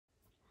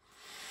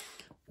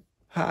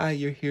Hi,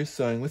 you're here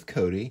sewing with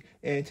Cody,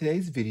 and in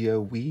today's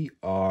video we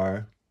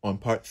are on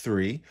part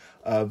 3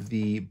 of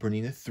the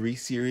Bernina 3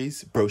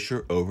 series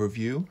brochure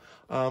overview.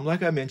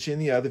 Like I mentioned in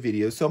the other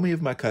videos, so many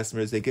of my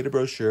customers, they get a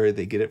brochure,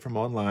 they get it from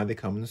online, they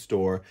come in the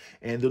store,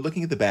 and they're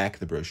looking at the back of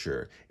the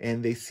brochure,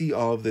 and they see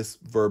all of this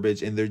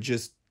verbiage, and they're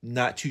just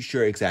not too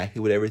sure exactly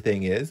what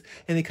everything is,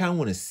 and they kind of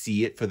want to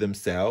see it for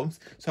themselves.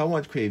 So I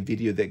want to create a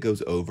video that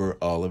goes over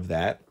all of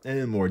that and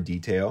in more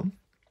detail.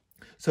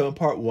 So in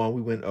part 1,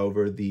 we went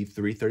over the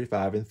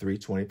 335 and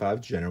 325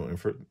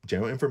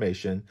 general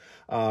information.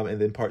 And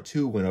then part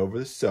 2 went over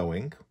the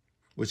sewing,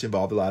 which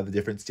involved a lot of the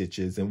different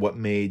stitches and what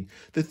made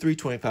the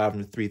 325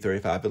 and the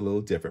 335 a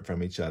little different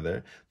from each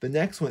other. The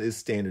next one is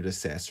standard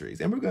accessories.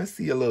 And we're going to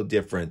see a little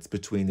difference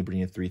between the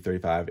Bernina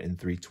 335 and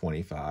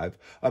 325.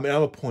 And I'm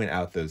going to point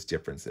out those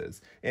differences.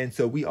 And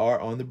so we are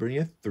on the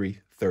Bernina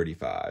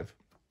 335.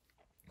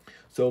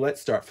 So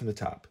let's start from the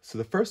top. So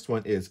the first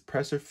one is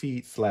presser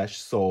feet /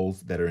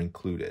 soles that are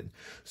included.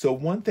 So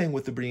one thing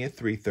with the Bernina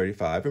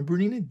 335, and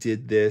Bernina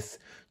did this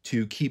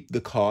to keep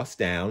the cost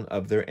down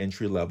of their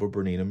entry-level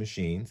Bernina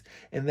machines,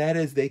 and that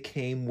is they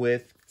came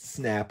with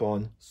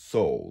snap-on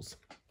soles.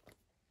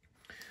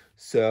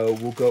 So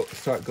we'll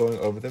start going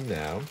over them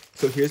now.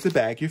 So here's the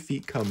bag your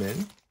feet come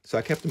in. So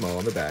I kept them all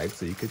in the bag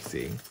so you could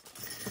see.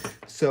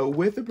 So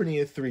with the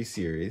Bernina 3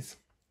 series,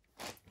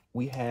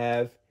 we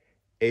have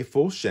a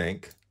full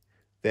shank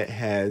that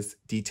has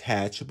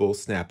detachable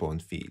snap-on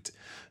feet.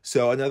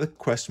 So another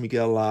question we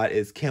get a lot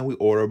is, can we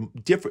order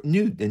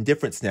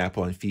different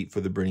snap-on feet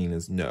for the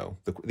Berninas? No.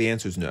 The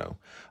answer is no.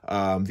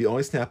 The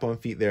only snap-on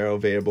feet that are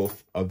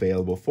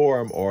available for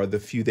them are the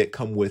few that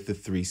come with the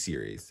 3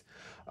 series.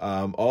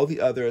 All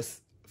the other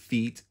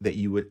feet that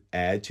you would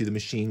add to the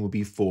machine will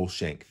be full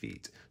shank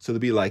feet. So they'll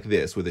be like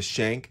this, where the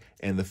shank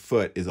and the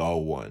foot is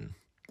all one.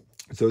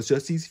 So it's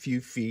just these few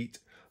feet.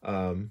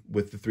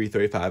 With the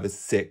 335 is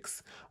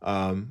 6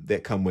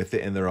 that come with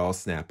it, and they're all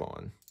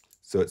snap-on.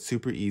 So it's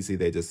super easy.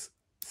 They just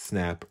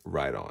snap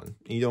right on.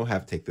 And you don't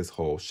have to take this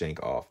whole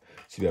shank off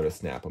to be able to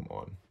snap them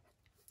on.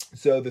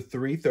 So the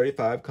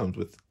 335 come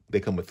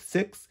with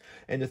 6,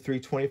 and the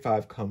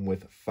 325 come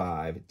with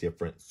 5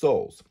 different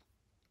soles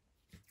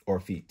or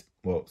feet.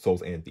 Well,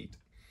 soles and feet.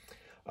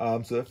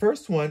 So the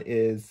first one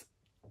is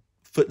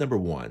foot number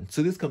 1.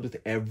 So this comes with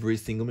every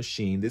single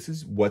machine. This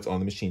is what's on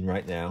the machine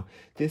right now.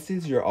 This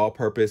is your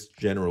all-purpose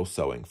general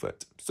sewing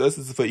foot. So this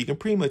is a foot you can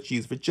pretty much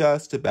use for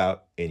just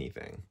about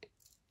anything.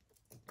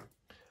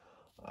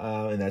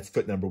 And that's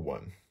foot number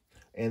 1.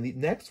 And the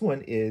next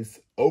one is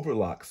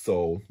overlock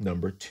sole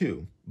number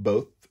 2.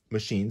 Both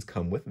machines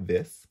come with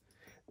this.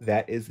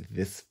 That is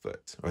this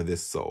foot, or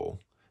this sole.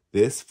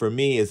 This, for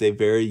me, is a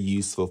very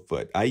useful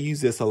foot. I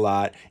use this a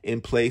lot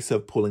in place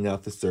of pulling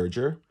out the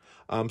serger.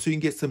 So you can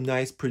get some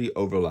nice, pretty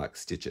overlock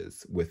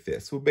stitches with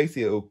this. Well,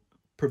 basically, it'll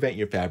prevent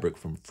your fabric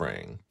from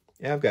fraying.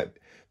 And I've got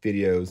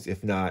videos,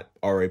 if not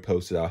already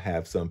posted, I'll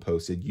have some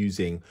posted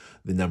using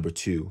the number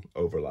 2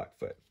 overlock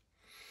foot.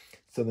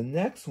 So the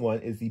next one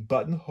is the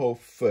buttonhole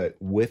foot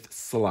with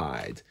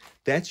slide.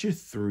 That's your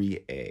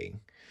 3A.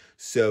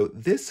 So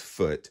this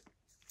foot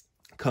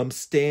comes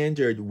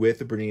standard with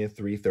the Bernina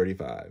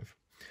 335.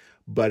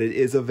 But it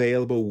is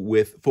available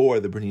for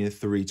the Bernina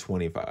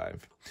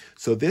 325.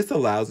 So this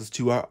allows us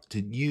to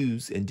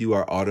use and do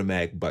our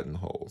automatic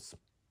buttonholes.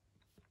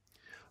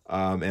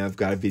 And I've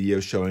got a video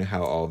showing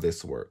how all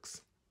this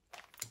works.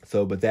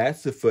 But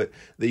that's the foot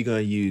that you're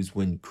going to use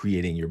when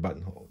creating your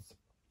buttonholes.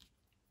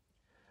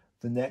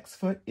 The next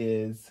foot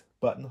is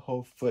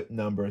buttonhole foot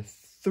number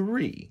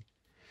 3.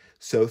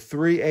 So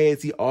 3A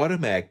is the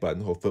automatic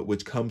buttonhole foot,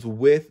 which comes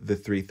with the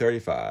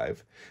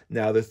 335.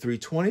 Now the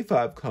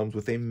 325 comes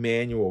with a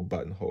manual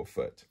buttonhole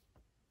foot,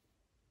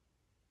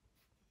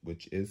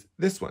 which is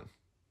this one.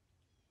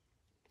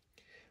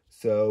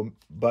 So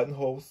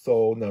buttonhole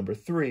sole number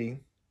 3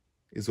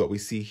 is what we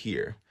see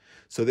here.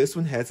 So this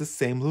one has the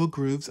same little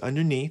grooves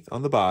underneath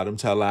on the bottom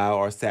to allow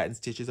our satin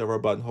stitches of our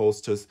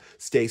buttonholes to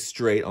stay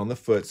straight on the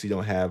foot so you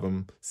don't have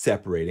them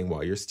separating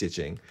while you're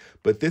stitching.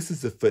 But this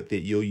is the foot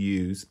that you'll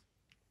use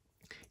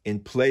in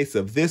place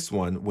of this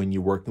one when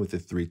you're working with the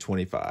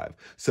 325.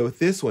 So with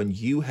this one,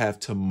 you have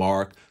to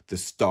mark the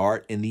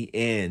start and the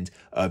end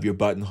of your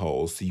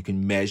buttonholes so you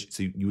can measure,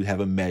 so you would have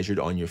them measured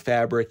on your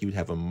fabric, you would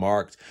have them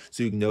marked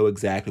so you can know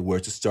exactly where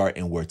to start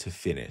and where to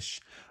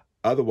finish.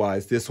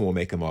 Otherwise, this one will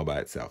make them all by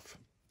itself.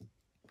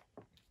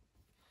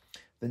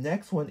 The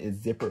next one is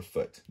zipper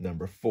foot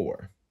number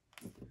 4.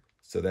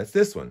 So that's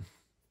this one.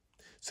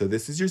 So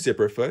this is your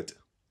zipper foot.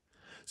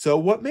 So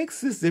what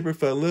makes this zipper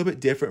foot a little bit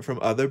different from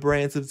other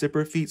brands of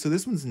zipper feet? So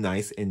this one's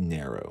nice and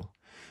narrow,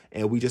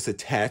 and we just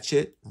attach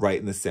it right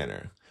in the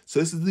center. So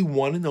this is the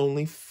one and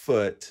only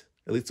foot,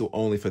 at least the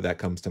only foot that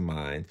comes to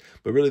mind,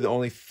 but really the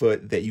only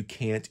foot that you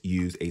can't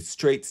use a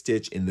straight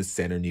stitch in the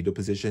center needle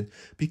position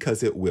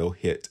because it will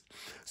hit.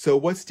 So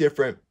what's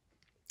different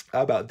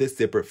about this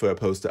zipper foot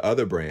opposed to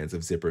other brands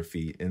of zipper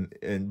feet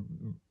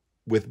and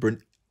with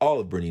all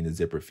of Bernina's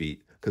zipper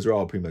feet, because they're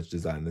all pretty much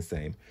designed the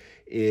same,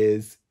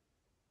 is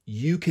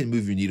you can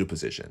move your needle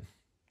position.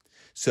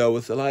 So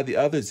with a lot of the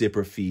other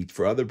zipper feet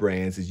for other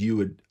brands is you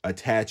would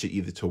attach it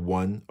either to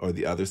one or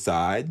the other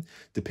side,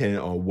 depending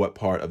on what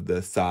part of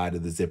the side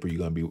of the zipper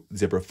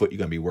foot you're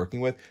gonna be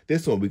working with.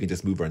 This one we can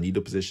just move our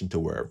needle position to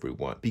wherever we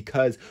want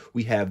because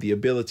we have the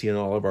ability in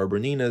all of our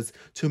Berninas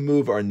to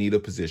move our needle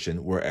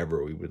position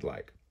wherever we would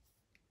like.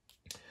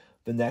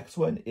 The next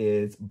one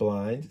is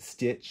blind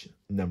stitch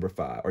number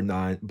 5,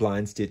 or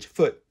blind stitch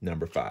foot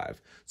number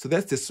 5. So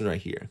that's this one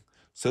right here.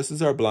 So this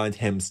is our blind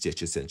hem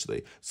stitch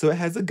essentially. So it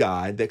has a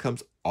guide that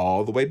comes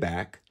all the way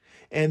back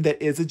and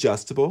that is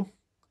adjustable.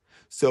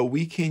 So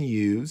we can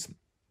use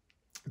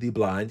the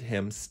blind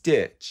hem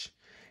stitch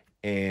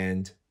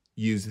and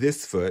use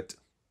this foot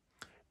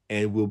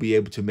and we'll be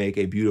able to make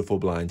a beautiful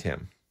blind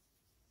hem.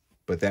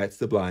 But that's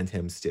the blind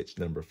hem stitch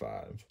number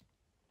 5.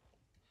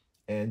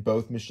 And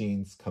both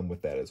machines come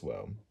with that as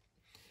well.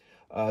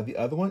 The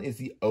other one is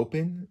the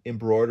open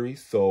embroidery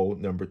sole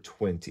number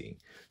 20.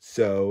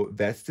 So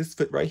that's this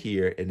foot right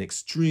here, an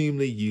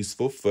extremely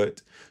useful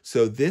foot.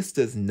 So this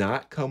does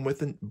not come with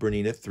the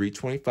Bernina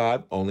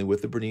 325, only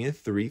with the Bernina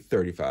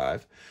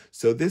 335.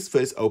 So this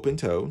foot is open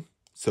toe,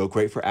 so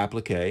great for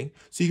applique.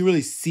 So you can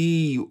really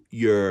see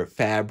your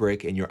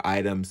fabric and your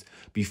items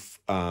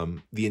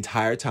the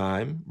entire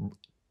time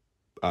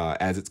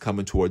as it's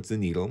coming towards the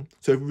needle.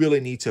 So you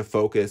really need to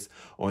focus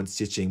on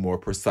stitching more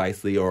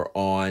precisely or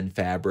on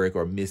fabric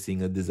or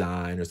missing a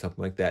design or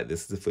something like that.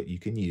 This is the foot you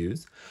can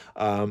use.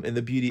 And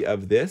the beauty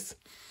of this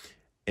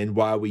and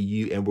why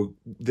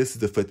this is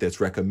the foot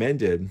that's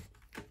recommended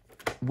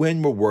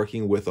when we're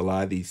working with a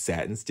lot of these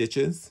satin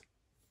stitches.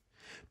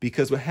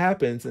 Because what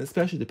happens, and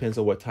especially depends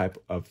on what type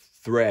of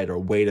thread or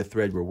weight of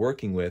thread we're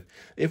working with,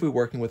 if we're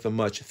working with a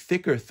much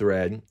thicker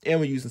thread and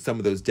we're using some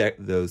of those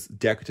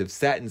decorative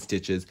satin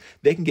stitches,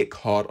 they can get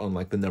caught on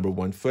like the number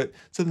 1 foot.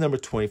 So the number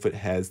 20 foot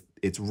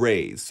it's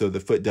raised. So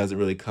the foot doesn't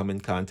really come in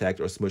contact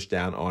or smush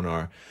down on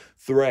our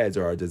threads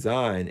or our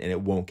design and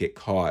it won't get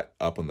caught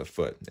up on the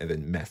foot and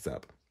then mess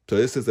up. So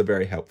this is a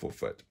very helpful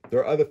foot. There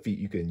are other feet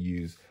you can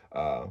use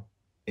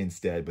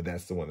instead, but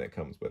that's the one that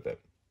comes with it.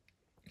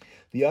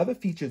 The other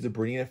feature is the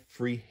Bernina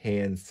free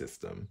hand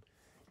system.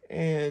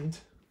 And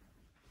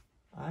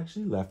I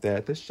actually left that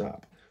at the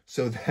shop.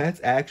 So that's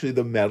actually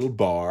the metal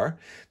bar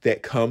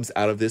that comes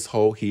out of this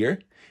hole here.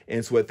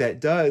 And so what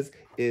that does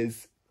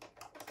is,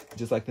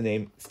 just like the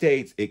name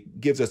states, it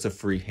gives us a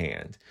free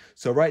hand.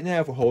 So right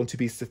now, if we're holding 2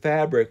 pieces of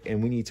fabric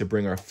and we need to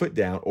bring our foot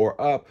down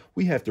or up,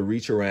 we have to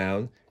reach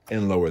around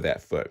and lower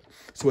that foot.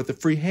 So what the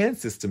free hand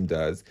system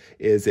does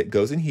is it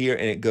goes in here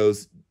and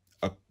it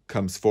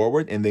comes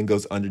forward and then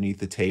goes underneath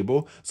the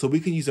table. So we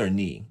can use our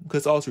knee,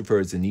 because it also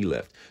refers to knee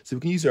lift. So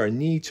we can use our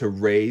knee to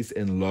raise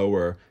and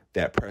lower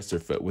that presser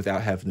foot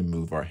without having to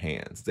move our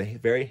hands. It's a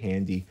very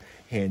handy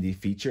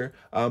feature.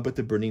 But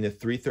the Bernina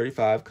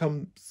 335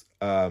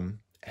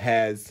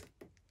 has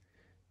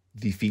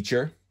the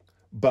feature,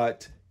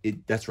 but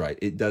that's right,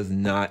 it does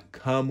not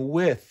come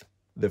with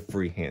the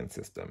free hand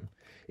system.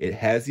 It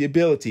has the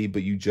ability,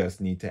 but you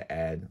just need to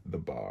add the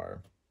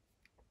bar.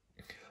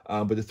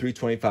 But the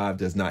 325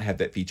 does not have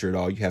that feature at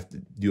all. You have to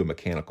do a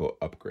mechanical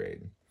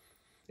upgrade.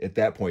 At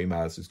that point, you might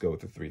as well just go with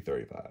the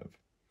 335.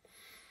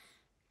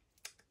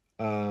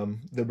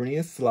 The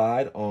Bernina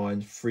slide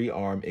on free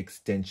arm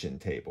extension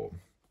table.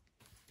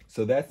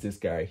 So that's this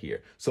guy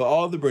here. So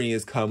all the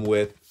Berninas come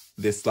with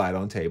this slide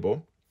on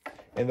table.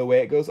 And the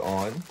way it goes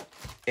on,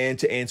 and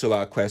to answer a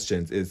lot of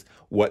questions, is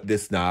what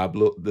this knob,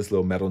 this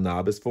little metal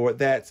knob is for.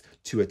 That's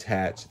to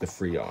attach the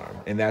free arm.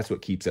 And that's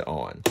what keeps it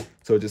on.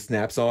 So it just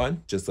snaps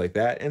on just like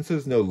that. And so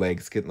there's no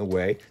legs get in the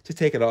way. To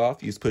take it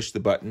off, you just push the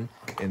button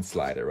and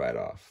slide it right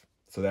off.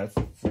 So that's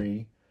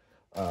the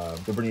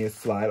Bernina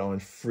slide on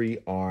free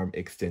arm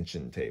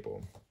extension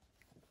table.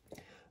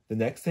 The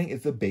next thing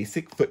is the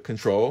basic foot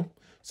control.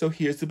 So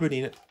here's the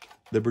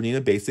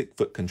Bernina basic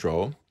foot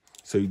control.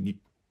 So you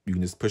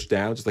can just push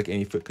down just like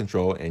any foot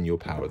control and you'll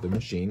power the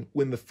machine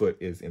when the foot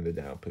is in the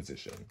down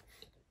position.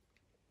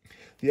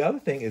 The other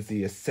thing is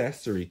the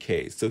accessory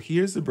case. So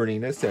here's the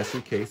Bernina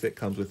accessory case that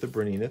comes with the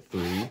Bernina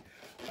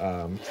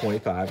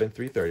 325 and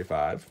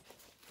 335.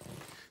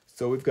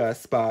 So we've got a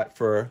spot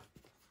for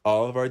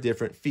all of our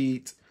different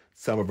feet,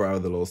 some of our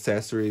other little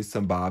accessories,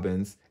 some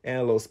bobbins, and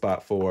a little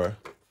spot for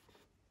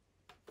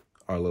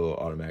our little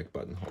automatic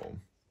buttonhole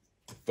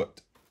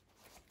foot.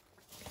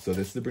 So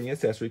this is the Bernina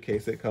accessory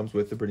case that comes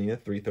with the Bernina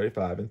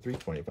 335 and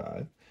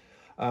 325.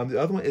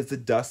 The other one is the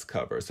dust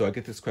cover. So I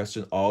get this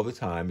question all the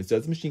time. Does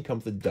the machine come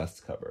with a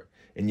dust cover?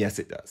 And yes,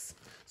 it does.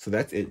 So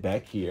that's it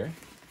back here.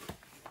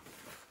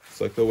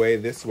 So like the way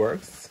this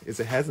works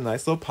is it has a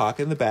nice little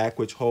pocket in the back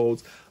which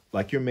holds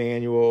like your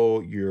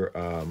manual, you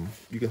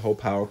can hold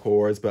power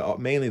cords,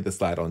 but mainly the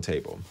slide-on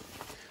table.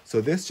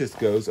 So this just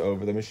goes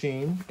over the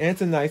machine, and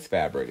it's a nice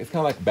fabric. It's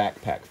kind of like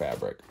backpack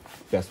fabric,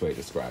 best way to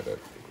describe it.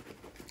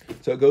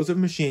 So it goes over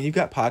the machine. You've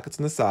got pockets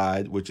on the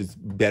side, which is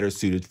better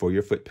suited for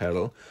your foot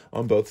pedal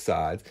on both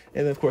sides.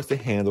 And then, of course, the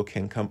handle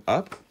can come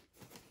up.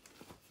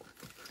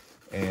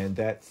 And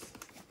that's,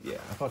 yeah,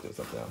 I thought there was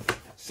something else.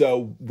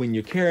 So when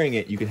you're carrying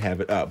it, you can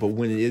have it up. But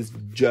when it is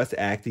just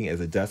acting as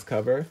a dust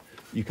cover,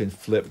 you can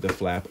flip the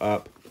flap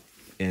up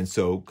and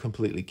so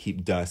completely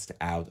keep dust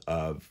out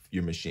of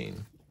your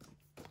machine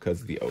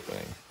because of the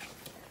opening.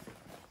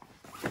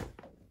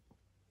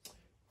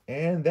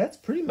 And that's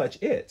pretty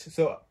much it.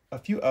 So a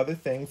few other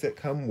things that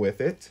come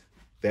with it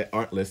that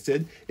aren't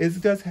listed is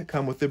it does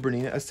come with the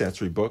Bernina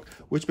accessory book,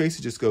 which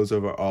basically just goes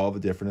over all the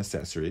different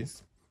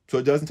accessories. So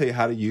it doesn't tell you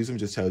how to use them,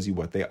 just tells you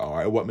what they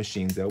are and what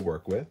machines they'll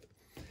work with.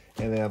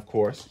 And then, of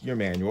course, your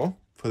manual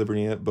for the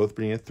Bernina, both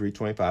Bernina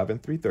 325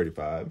 and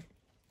 335.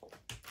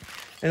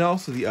 And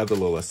also the other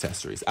little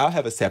accessories. I'll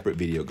have a separate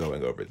video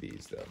going over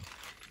these, though.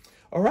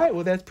 All right,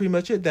 well, that's pretty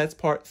much it. That's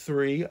part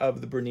 3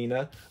 of the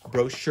Bernina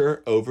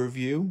brochure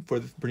overview for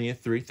the Bernina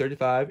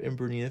 335 and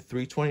Bernina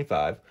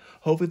 325.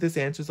 Hopefully this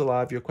answers a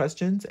lot of your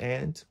questions,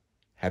 and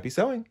happy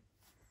sewing!